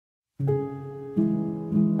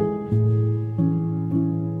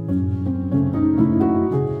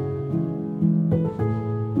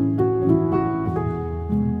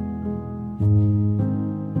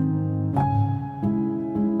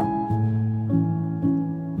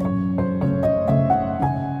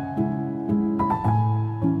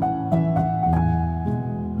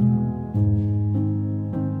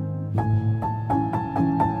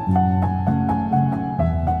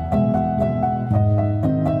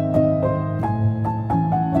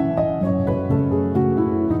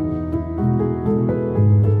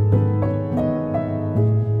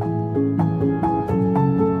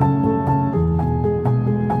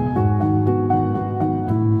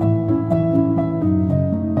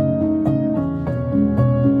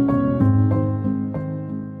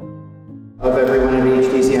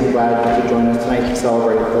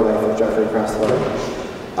Celebrate the life of Jeffrey Kroessler.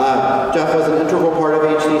 Jeff was an integral part of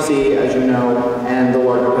HDC, as you know, and the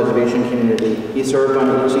larger preservation community. He served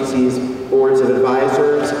on HDC's boards of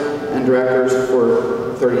advisors and directors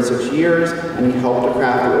for 36 years, and he helped to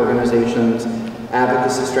craft the organization's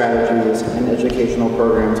advocacy strategies and educational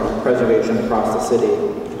programs on preservation across the city.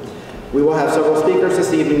 We will have several speakers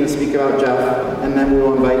this evening to speak about Jeff, and then we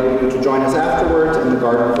will invite you to join us afterwards in the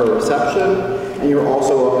garden for a reception. And you're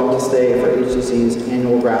also welcome to stay for HDC's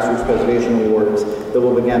annual Grassroots Preservation Awards that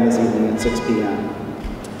will begin this evening at 6 p.m.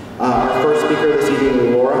 Our first speaker this evening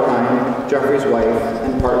is Laura Heim, Jeffrey's wife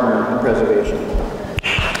and partner in preservation.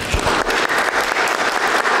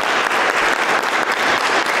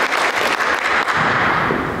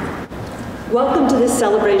 Welcome to this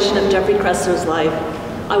celebration of Jeffrey Kroessler's life.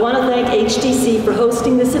 I want to thank HDC for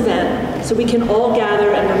hosting this event so we can all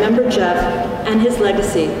gather and remember Jeff and his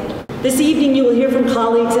legacy. This evening you will hear from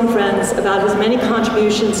colleagues and friends about his many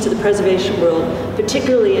contributions to the preservation world,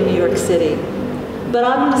 particularly in New York City. But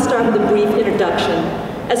I'm going to start with a brief introduction.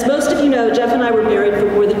 As most of you know, Jeff and I were married for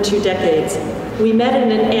more than 2 decades. We met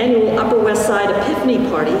in an annual Upper West Side Epiphany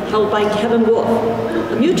party held by Kevin Wolf,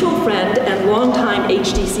 a mutual friend and longtime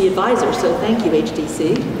HDC advisor, so thank you,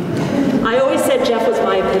 HDC. I always said Jeff was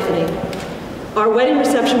my epiphany. Our wedding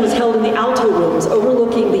reception was held in the Alto Rooms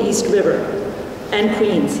overlooking the East River and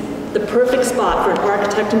Queens. The perfect spot for an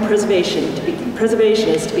architect and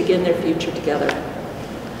preservationist to begin their future together.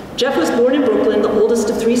 Jeff was born in Brooklyn, the oldest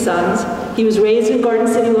of 3 sons. He was raised in Garden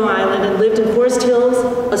City, Long Island, and lived in Forest Hills,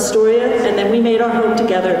 Astoria, and then we made our home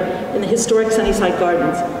together in the historic Sunnyside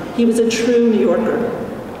Gardens. He was a true New Yorker.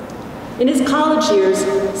 In his college years,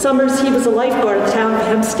 summers, he was a lifeguard at the town of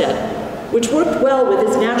Hempstead, which worked well with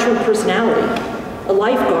his natural personality. A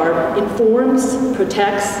lifeguard informs,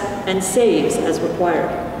 protects, and saves as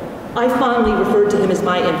required. I fondly referred to him as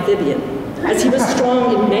my amphibian, as he was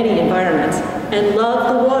strong in many environments and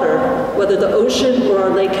loved the water, whether the ocean or our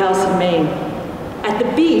lake house in Maine. At the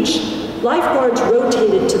beach, lifeguards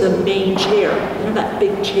rotated to the main chair. You know that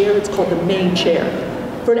big chair? It's called the main chair.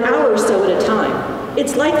 For an hour or so at a time.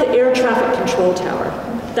 It's like the air traffic control tower.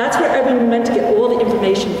 That's where everyone went to get all the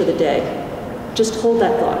information for the day. Just hold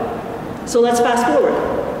that thought. So let's fast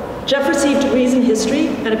forward. Jeff received degrees in history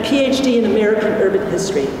and a PhD in American urban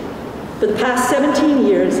history. For the past 17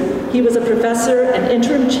 years, he was a professor and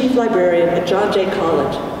interim chief librarian at John Jay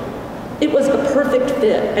College. It was a perfect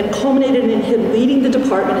fit and culminated in him leading the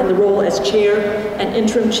department in the role as chair and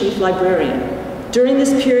interim chief librarian. During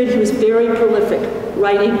this period, he was very prolific,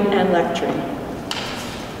 writing and lecturing.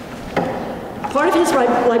 Part of his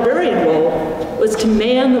librarian role was to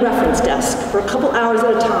man the reference desk for a couple hours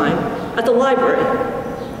at a time at the library,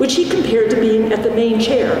 which he compared to being at the main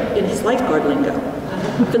chair in his lifeguard lingo.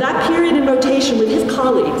 For that period in rotation with his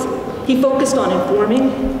colleagues, he focused on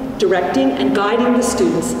informing, directing, and guiding the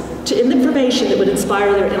students to information that would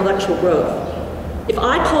inspire their intellectual growth. If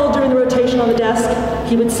I called during the rotation on the desk,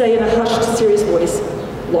 he would say in a hushed, serious voice,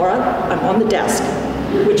 "Laura, I'm on the desk,"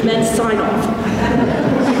 which meant sign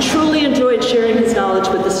off. He truly enjoyed sharing his knowledge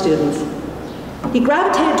with the students. He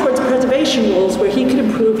gravitated towards preservation roles where he could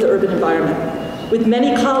improve the urban environment, with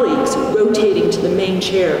many colleagues rotating to the main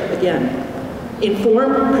chair again.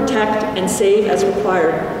 Inform, protect, and save as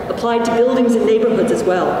required applied to buildings and neighborhoods as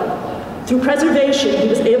well. Through preservation, he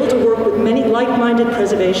was able to work with many like-minded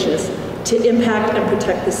preservationists to impact and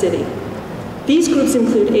protect the city. These groups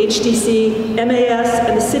include HDC, MAS,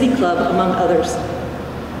 and the City Club, among others.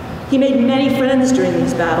 He made many friends during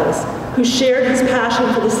these battles who shared his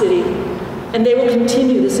passion for the city, and they will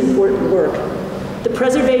continue this important work. The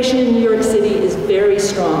preservation in New York City is very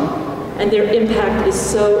strong, and their impact is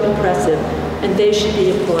so impressive, and they should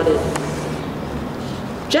be applauded.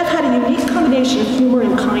 Jeff had a unique combination of humor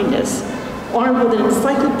and kindness, armed with an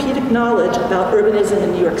encyclopedic knowledge about urbanism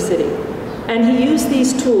in New York City, and he used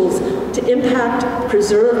these tools to impact,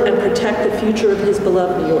 preserve, and protect the future of his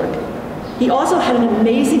beloved New York. He also had an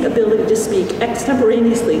amazing ability to speak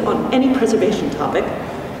extemporaneously on any preservation topic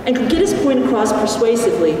and could get his point across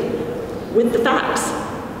persuasively with the facts.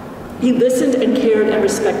 He listened and cared and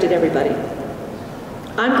respected everybody.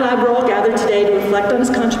 I'm glad we're all gathered today to reflect on his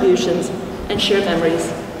contributions and share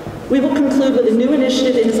memories. We will conclude with a new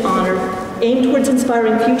initiative in his honor aimed towards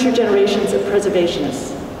inspiring future generations of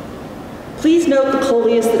preservationists. Please note the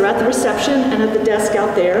coleus that are at the reception and at the desk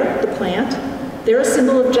out there, the plant. They're a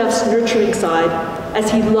symbol of Jeff's nurturing side, as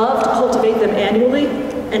he loved to cultivate them annually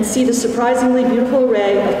and see the surprisingly beautiful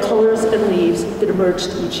array of colors and leaves that emerged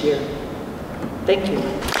each year. Thank you.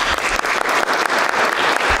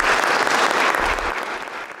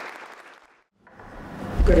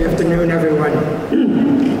 Good afternoon, everyone.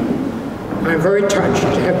 I'm very touched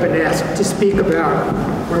to have been asked to speak about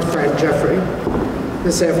my friend Jeffrey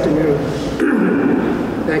this afternoon.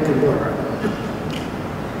 Thank you, Laura.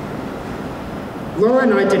 Laura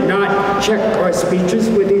and I did not check our speeches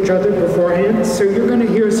with each other beforehand, so you're going to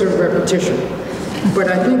hear some repetition. But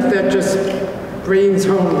I think that just brings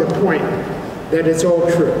home the point that it's all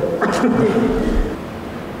true.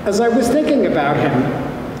 As I was thinking about him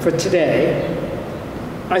for today,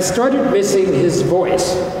 I started missing his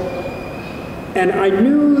voice. And I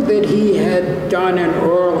knew that he had done an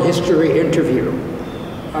oral history interview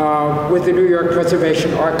with the New York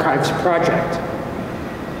Preservation Archives Project.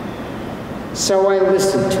 So I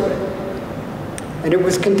listened to it. And it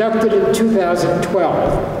was conducted in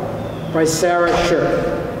 2012 by Sarah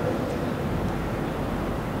Scher.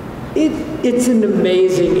 It's an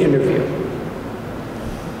amazing interview.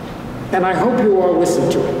 And I hope you all listen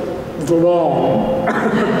to it. It's long,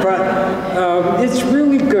 but it's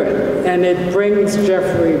really good. And it brings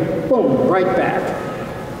Jeffrey, boom, right back.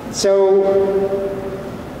 So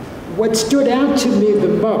what stood out to me the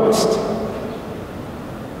most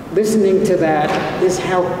listening to that is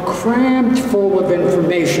how crammed full of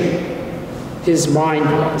information his mind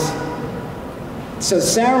was. So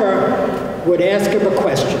Sarah would ask him a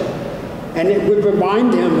question, and it would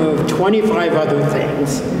remind him of 25 other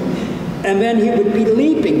things. And then he would be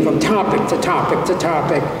leaping from topic to topic to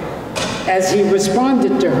topic as he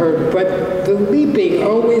responded to her, but the leaping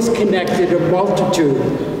always connected a multitude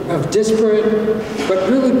of disparate but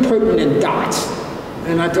really pertinent dots.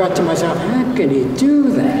 And I thought to myself, how can he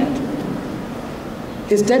do that?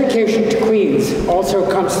 His dedication to Queens also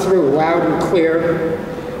comes through loud and clear,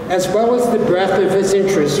 as well as the breadth of his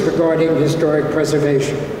interests regarding historic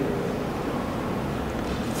preservation.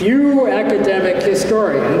 Few academic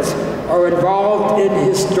historians are involved in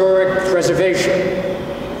historic preservation,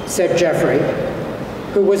 said Jeffrey,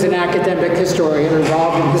 who was an academic historian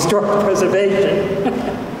involved in historic preservation.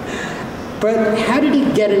 But how did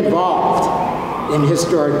he get involved in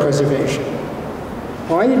historic preservation?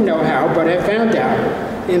 Well, I didn't know how, but I found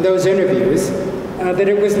out in those interviews that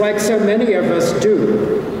it was like so many of us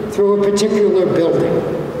do, through a particular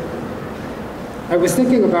building. I was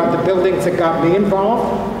thinking about the buildings that got me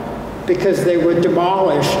involved because they were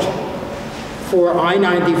demolished for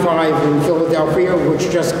I-95 in Philadelphia,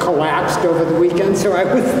 which just collapsed over the weekend, so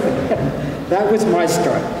that was my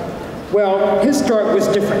start. Well, his start was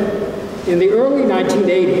different. In the early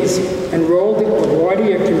 1980s, enrolled at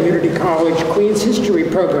LaGuardia Community College Queens History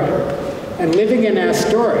Program, and living in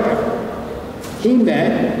Astoria, he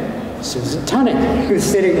met Susan Tunning, who's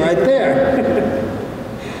sitting right there.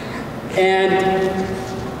 And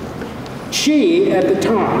she, at the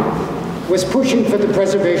time, was pushing for the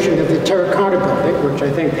preservation of the Terracotta Building, which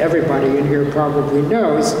I think everybody in here probably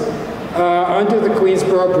knows, under the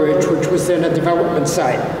Queensboro Bridge, which was then a development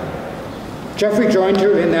site. Jeffrey joined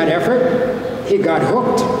her in that effort. He got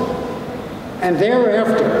hooked. And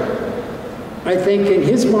thereafter, I think in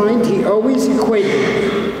his mind, he always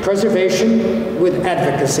equated preservation with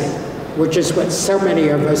advocacy, which is what so many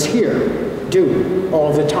of us here do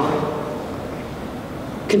all the time.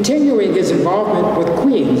 Continuing his involvement with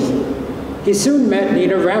Queens, he soon met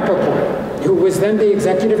Nina Rappaport, who was then the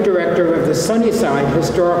executive director of the Sunnyside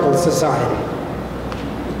Historical Society.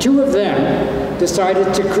 The two of them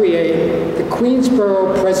decided to create the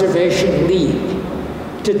Queensboro Preservation League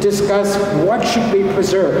to discuss what should be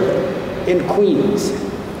preserved in Queens.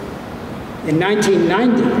 In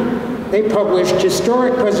 1990, they published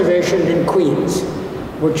Historic Preservation in Queens,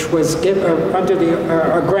 which was under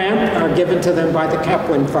a grant given to them by the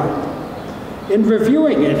Kaplan Fund. In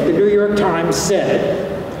reviewing it, the New York Times said,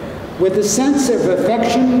 with a sense of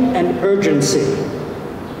affection and urgency,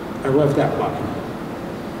 I love that line,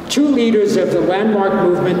 two leaders of the landmark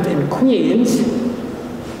movement in Queens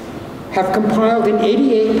have compiled an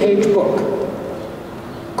 88-page book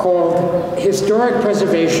called Historic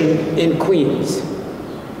Preservation in Queens.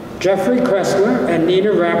 Jeffrey Kroessler and Nina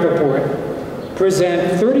Rappaport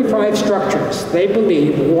present 35 structures they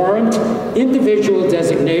believe warrant individual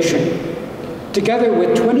designation, together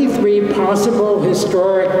with 23 possible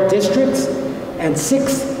historic districts and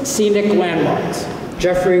 6 scenic landmarks.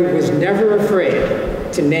 Jeffrey was never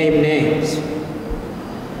afraid to name names.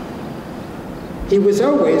 He was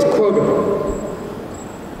always quotable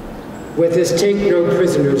with his take no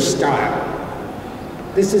prisoners style.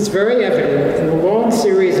 This is very evident in the long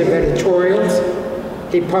series of editorials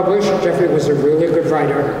he published. Jeffrey was a really good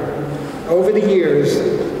writer over the years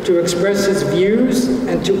to express his views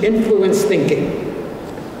and to influence thinking.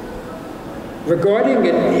 Regarding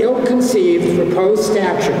an ill-conceived proposed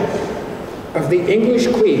statue of the English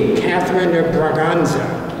Queen, Catherine of Braganza,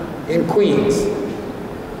 in Queens.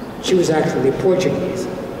 She was actually Portuguese.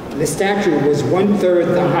 The statue was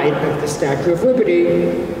 1/3 the height of the Statue of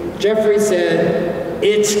Liberty. Jeffrey said,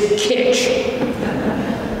 "It's kitsch."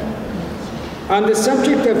 On the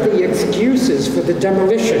subject of the excuses for the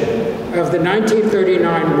demolition of the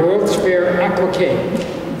 1939 World's Fair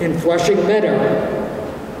Aquacade in Flushing Meadow,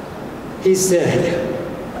 he said,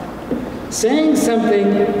 "Saying something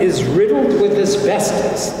is riddled with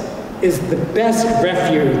asbestos is the best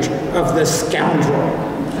refuge of the scoundrel."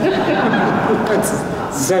 That's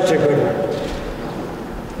such a good one.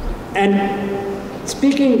 And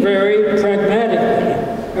speaking very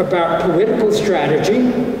pragmatically about political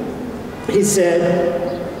strategy, he said,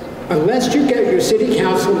 "Unless you get your city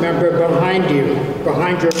council member behind you,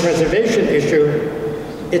 behind your preservation issue,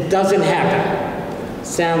 it doesn't happen."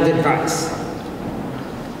 Sound advice.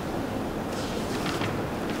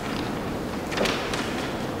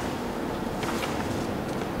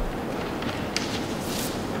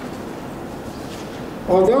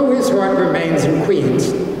 Although his heart remains in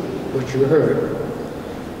Queens, which you heard,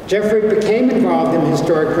 Jeffrey became involved in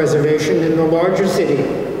historic preservation in the larger city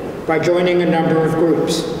by joining a number of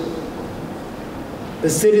groups. The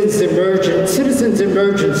Citizens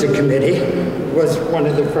Emergency Committee was one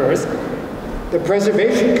of the first, the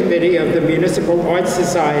Preservation Committee of the Municipal Arts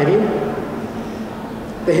Society,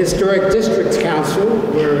 the Historic Districts Council,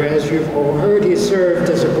 where, as you've all heard, he served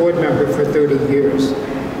as a board member for 30 years,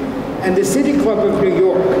 and the City Club of New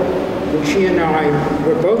York, which he and I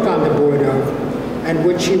were both on the board of, and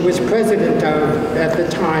which he was president of at the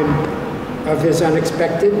time of his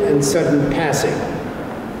unexpected and sudden passing.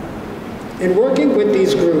 In working with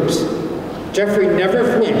these groups, Jeffrey never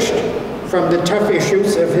flinched from the tough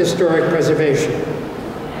issues of historic preservation.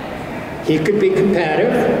 He could be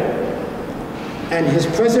combative, and his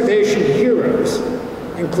preservation heroes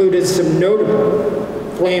included some notable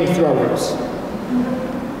flamethrowers.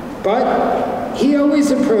 But he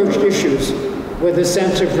always approached issues with a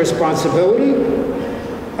sense of responsibility,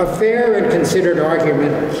 a fair and considered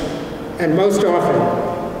argument, and most often,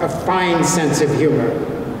 a fine sense of humor.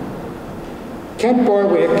 Kent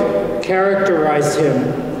Barwick characterized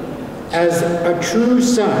him as a true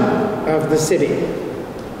son of the city,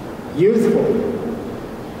 youthful,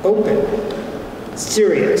 open,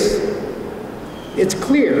 serious. It's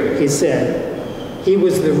clear, he said, he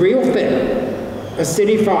was the real thing, a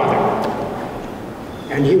city father,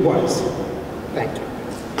 and he was. Thank you.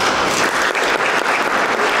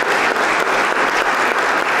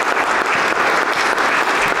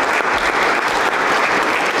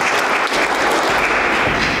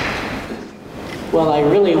 Well, I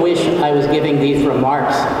really wish I was giving these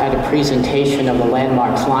remarks at a presentation of the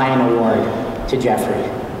Landmarks Lion Award to Jeffrey,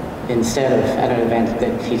 instead of at an event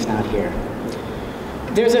that he's not here.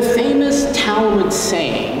 There's a famous Talmud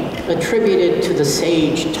saying attributed to the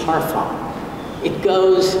sage Tarfon. It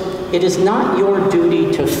goes, "It is not your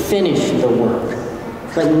duty to finish the work,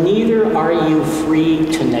 but neither are you free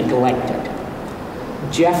to neglect it."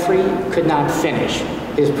 Jeffrey could not finish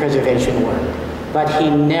his preservation work, but he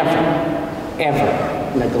never, ever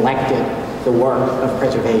neglected the work of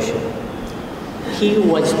preservation. He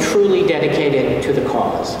was truly dedicated to the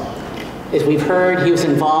cause. As we've heard, he was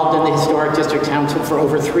involved in the Historic District Council for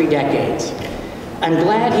over 3 decades. I'm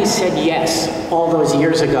glad he said yes all those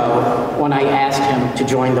years ago when I asked him to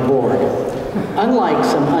join the board. Unlike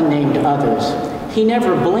some unnamed others, he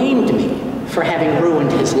never blamed me for having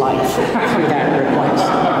ruined his life through that request,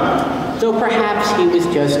 though perhaps he was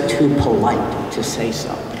just too polite to say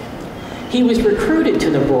so. He was recruited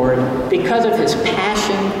to the board because of his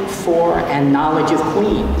passion for and knowledge of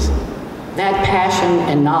Queens. That passion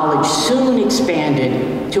and knowledge soon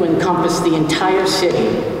expanded to encompass the entire city,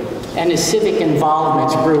 and his civic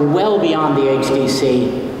involvements grew well beyond the HDC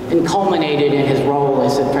and culminated in his role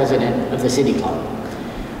as the president of the City Club.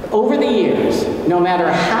 Over the years, no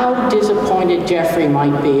matter how disappointed Jeffrey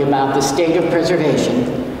might be about the state of preservation,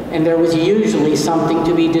 and there was usually something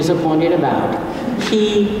to be disappointed about,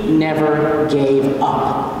 he never gave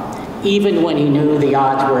up, even when he knew the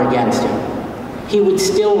odds were against him. He would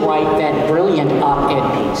still write that brilliant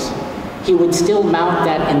op-ed piece. He would still mount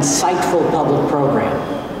that insightful public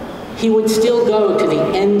program. He would still go to the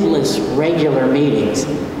endless regular meetings,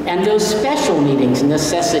 and those special meetings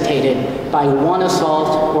necessitated by one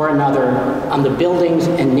assault or another on the buildings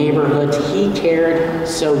and neighborhoods he cared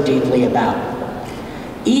so deeply about.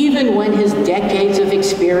 Even when his decades of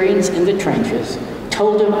experience in the trenches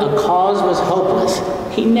told him a cause was hopeless,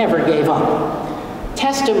 he never gave up.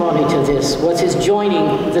 Testimony to this was his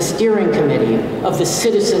joining the steering committee of the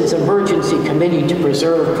Citizens Emergency Committee to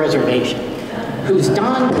Preserve Preservation, whose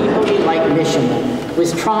Don Quixote-like mission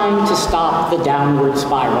was trying to stop the downward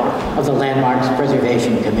spiral of the Landmarks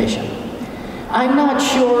Preservation Commission. I'm not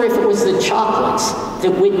sure if it was the chocolates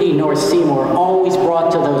that Whitney North Seymour always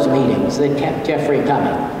brought to those meetings that kept Jeffrey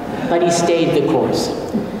coming, but he stayed the course.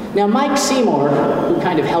 Now, Mike Seymour, who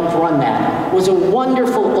kind of helped run that, was a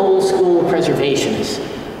wonderful old-school preservationist,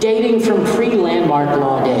 dating from pre-landmark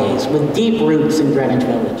law days, with deep roots in Greenwich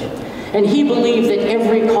Village. And he believed that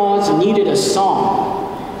every cause needed a song.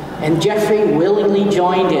 And Jeffrey willingly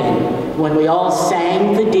joined in when we all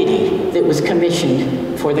sang the ditty that was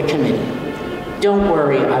commissioned for the committee. Don't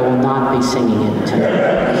worry, I will not be singing it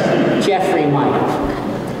tonight. Jeffrey might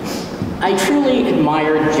have. I truly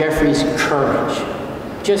admired Jeffrey's courage.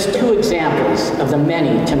 Just two examples of the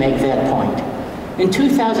many to make that point. In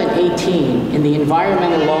 2018, in the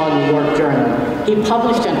Environmental Law New York Journal, he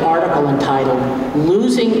published an article entitled,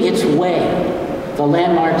 "Losing Its Way, the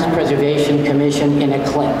Landmarks Preservation Commission in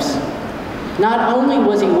Eclipse." Not only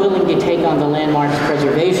was he willing to take on the Landmarks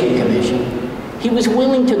Preservation Commission, he was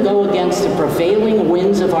willing to go against the prevailing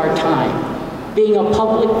winds of our time, being a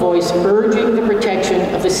public voice urging the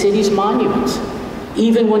protection of the city's monuments,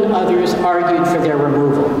 even when others argued for their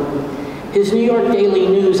removal. His New York Daily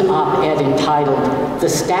News op-ed entitled, "The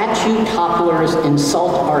Statue Topplers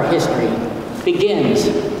Insult Our History," begins,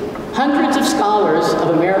 "Hundreds of scholars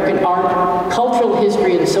of American art, cultural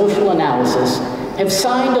history, and social analysis have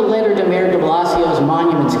signed a letter to Mayor de Blasio's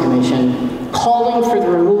Monuments Commission calling for the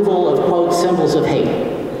removal of, quote, symbols of hate.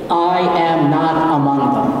 I am not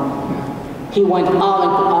among them." He went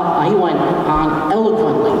on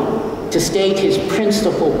eloquently to state his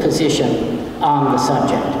principled position on the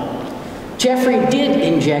subject. Jeffrey did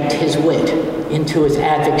inject his wit into his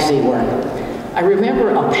advocacy work. I remember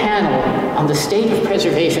a panel on the state of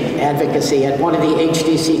preservation advocacy at one of the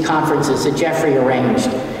HDC conferences that Jeffrey arranged.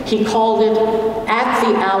 He called it "At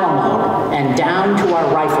the Alamo and Down to Our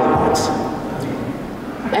Rifle Butts."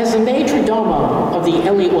 As the major domo of the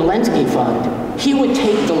Elliot Walensky Fund, he would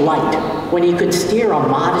take delight when he could steer a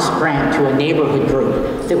modest grant to a neighborhood group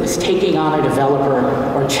that was taking on a developer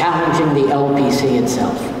or challenging the LPC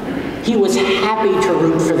itself. He was happy to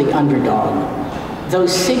root for the underdog. Though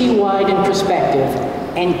citywide in perspective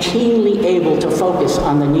and keenly able to focus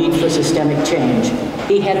on the need for systemic change,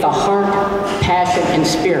 he had the heart, passion, and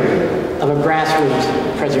spirit of a grassroots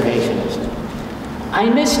preservationist. I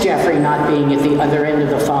miss Jeffrey not being at the other end of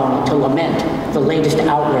the phone to lament the latest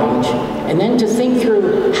outrage, and then to think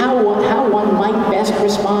through how one might best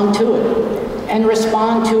respond to it. And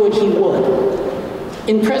respond to it he would.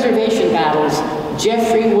 In preservation battles,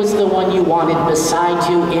 Jeffrey was the one you wanted beside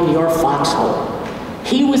you in your foxhole.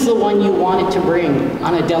 He was the one you wanted to bring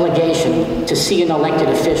on a delegation to see an elected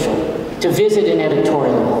official, to visit an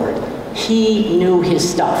editorial board. He knew his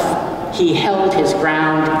stuff. He held his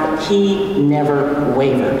ground. He never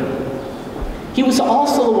wavered. He was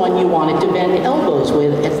also the one you wanted to bend elbows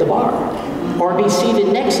with at the bar, or be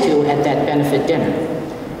seated next to at that benefit dinner.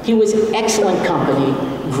 He was excellent company,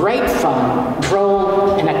 great fun,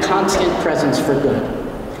 droll, and a constant presence for good.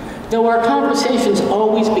 Though our conversations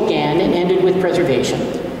always began and ended with preservation,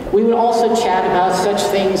 we would also chat about such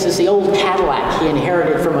things as the old Cadillac he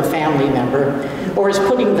inherited from a family member, or as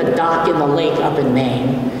putting the dock in the lake up in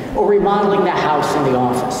Maine, or remodeling the house in the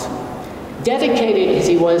office. Dedicated as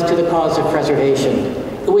he was to the cause of preservation,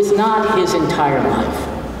 it was not his entire life,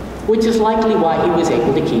 which is likely why he was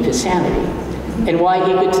able to keep his sanity, and why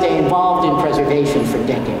he could stay involved in preservation for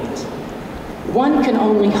decades. One can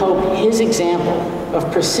only hope his example of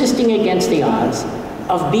persisting against the odds,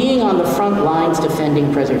 of being on the front lines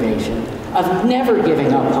defending preservation, of never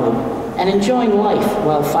giving up hope, and enjoying life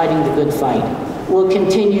while fighting the good fight, will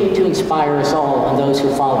continue to inspire us all and those who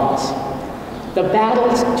follow us. The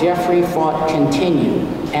battles Jeffrey fought continue,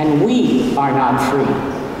 and we are not free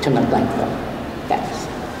to neglect them. Thanks.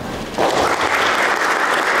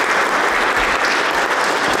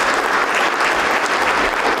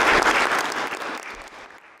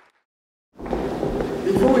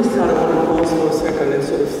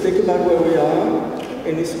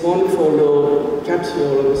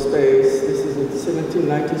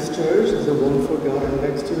 church. There's a wonderful garden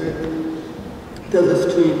next to it. There's a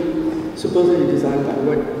street supposedly designed by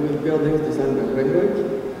with buildings designed by Renwick.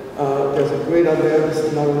 There's a grade out there. This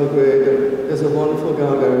is not on the grade. There's a wonderful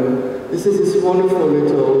garden. This is this wonderful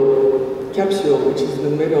little capsule which is in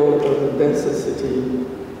the middle of the densest city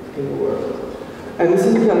in the world. And this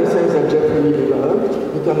is the kind of things that Jeffrey really loved,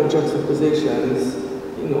 the kind of juxtapositions,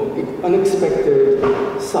 you know, unexpected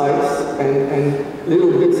sights and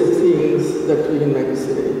little bits of things that really make a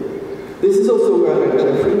city. This is also where I met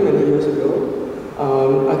Jeffrey many years ago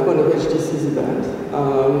at one of HTC's events.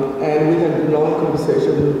 And we had a long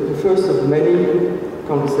conversation, the first of many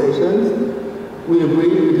conversations. We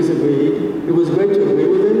agreed, we disagreed. It was great to agree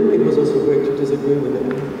with him. It was also great to disagree with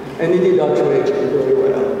him. And he did outrage me very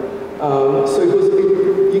well. So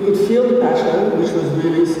you could feel the passion, which was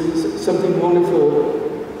really something wonderful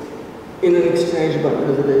in an exchange about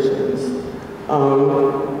preservations.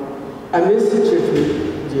 I miss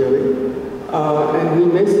Jeffrey dearly, and we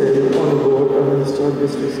miss him on the board of the Historic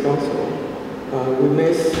Districts Council. We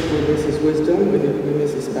miss his wisdom, we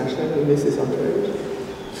miss his passion, we miss his outrage.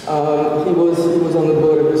 He was on the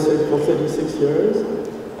board of the city for 36 years,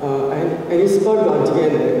 and he's part of our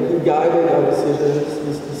DNA. He guided our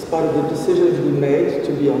decisions, he's part of the decisions we made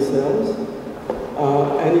to be ourselves,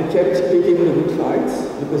 and he kept picking the good fights,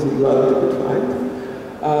 because he loved the good fight.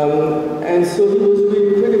 And so he was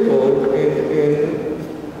really critical in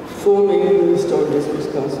forming the Historic Districts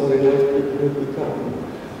Council and what it would become.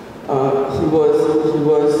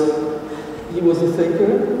 He was a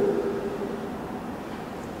thinker.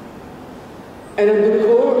 And at the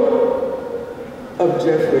core of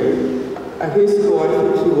Jeffrey, at his core, I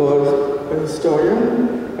think he was a historian,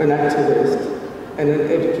 an activist, and an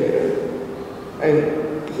educator. And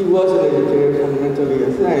he was an educator fundamentally, I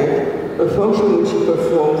think, a function which he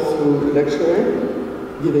performed through lecturing,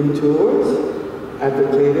 giving tours,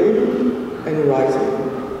 advocating, and writing.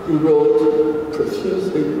 He wrote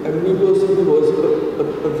profusely. I mean, he was a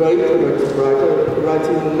very productive writer,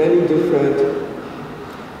 writing in many different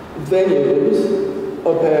venues,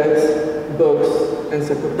 op-eds, books,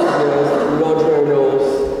 encyclopedias, law journals,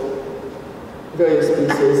 various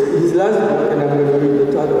pieces. His last book, and I'm going to read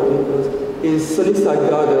the title because, is Sunnyside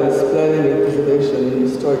Gardens, Planning and Preservation in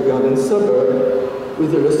Historic Garden Suburb,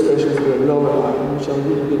 with illustrations by Laura Heim, which are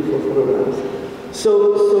really beautiful photographs. So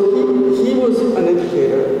he was an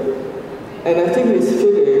educator, and I think it's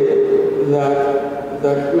fitting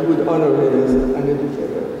that we would honor him as an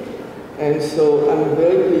educator. And so I'm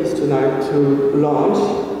very pleased tonight to launch,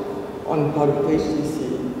 on part of HTC,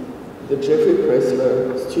 the Jeffrey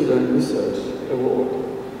Kroessler Student Research Award.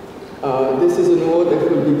 This is an award that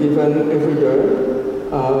will be given every year,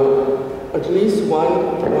 at least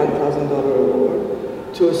one $1,000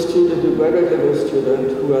 award, to a student, a graduate level student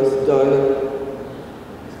who has done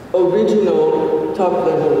original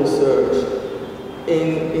top-level research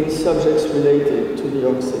in subjects related to New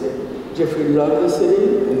York City. Jeffrey loved the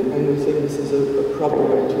city, and we think this is a proper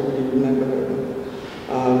way to really remember him.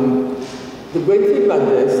 The great thing about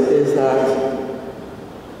this is that,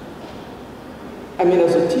 I mean,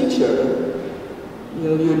 as a teacher, you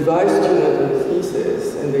know, you advise students on a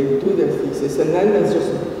thesis, and they do their thesis, and then there's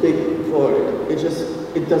just a big void.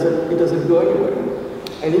 It doesn't go anywhere.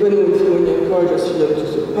 And even when you encourage a student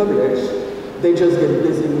to publish, they just get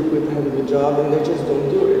busy with having a job, and they just don't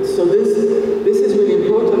do it. So this is really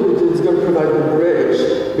important, because it's going to provide a bridge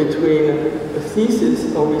between a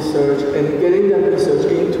thesis or research and getting that research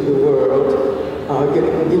into the world,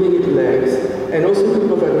 giving it legs, and also to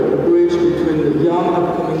provide a bridge between the young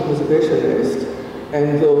upcoming preservationists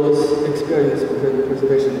and those experienced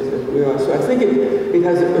preservationists that we are. So I think it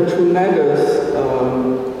has a tremendous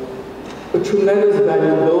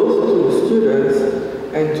value both to the students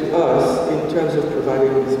and to us in terms of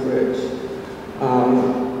providing this bridge.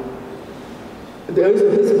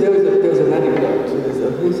 There's an anecdote to this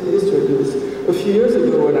history. It was a few years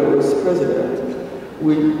ago when I was president.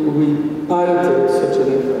 We piloted such an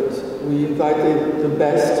effort. We invited the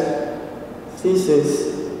best thesis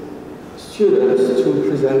students to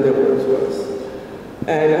present their work to us.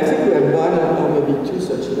 And I think we had one or maybe two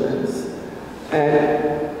such events.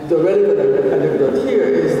 And the relevant anecdote here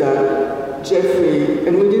is that Jeffrey,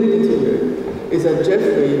 and we didn't continue, is that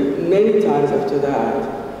Jeffrey, many times after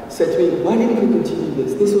that, said to me, why didn't we continue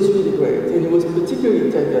this? This was really great. And he was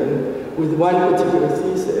particularly taken with one particular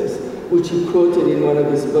thesis, which he quoted in one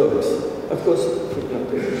of his books. Of course,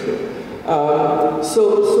 footnoted, sure. So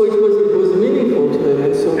it was meaningful to him,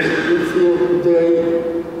 and so we feel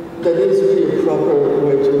that is really a proper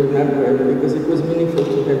way to remember him, because it was meaningful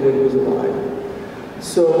to him when he was alive.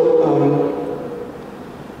 So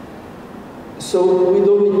we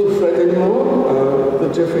don't need to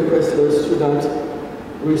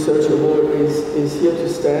Research Award is here to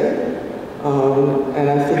stay. And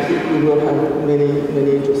I think we will have many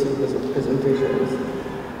interesting presentations.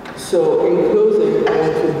 So in closing, I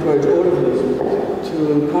want to encourage all of you to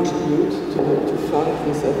contribute to fund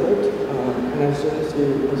this effort and as generously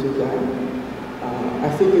as you can. I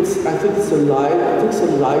think it's a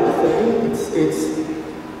live thing.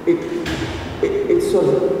 It's sort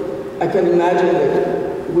of, I can imagine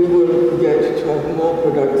that we will get to have more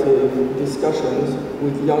productive discussions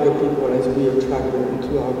with younger people as we attract them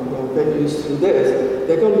to our venues through this.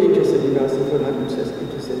 They're going to be interested in us if we're not interested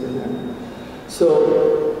in them. So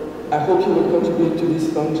I hope you will contribute to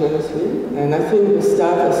this fund generously. And I think the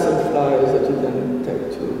staff has some flyers that you can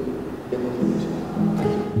take to get into.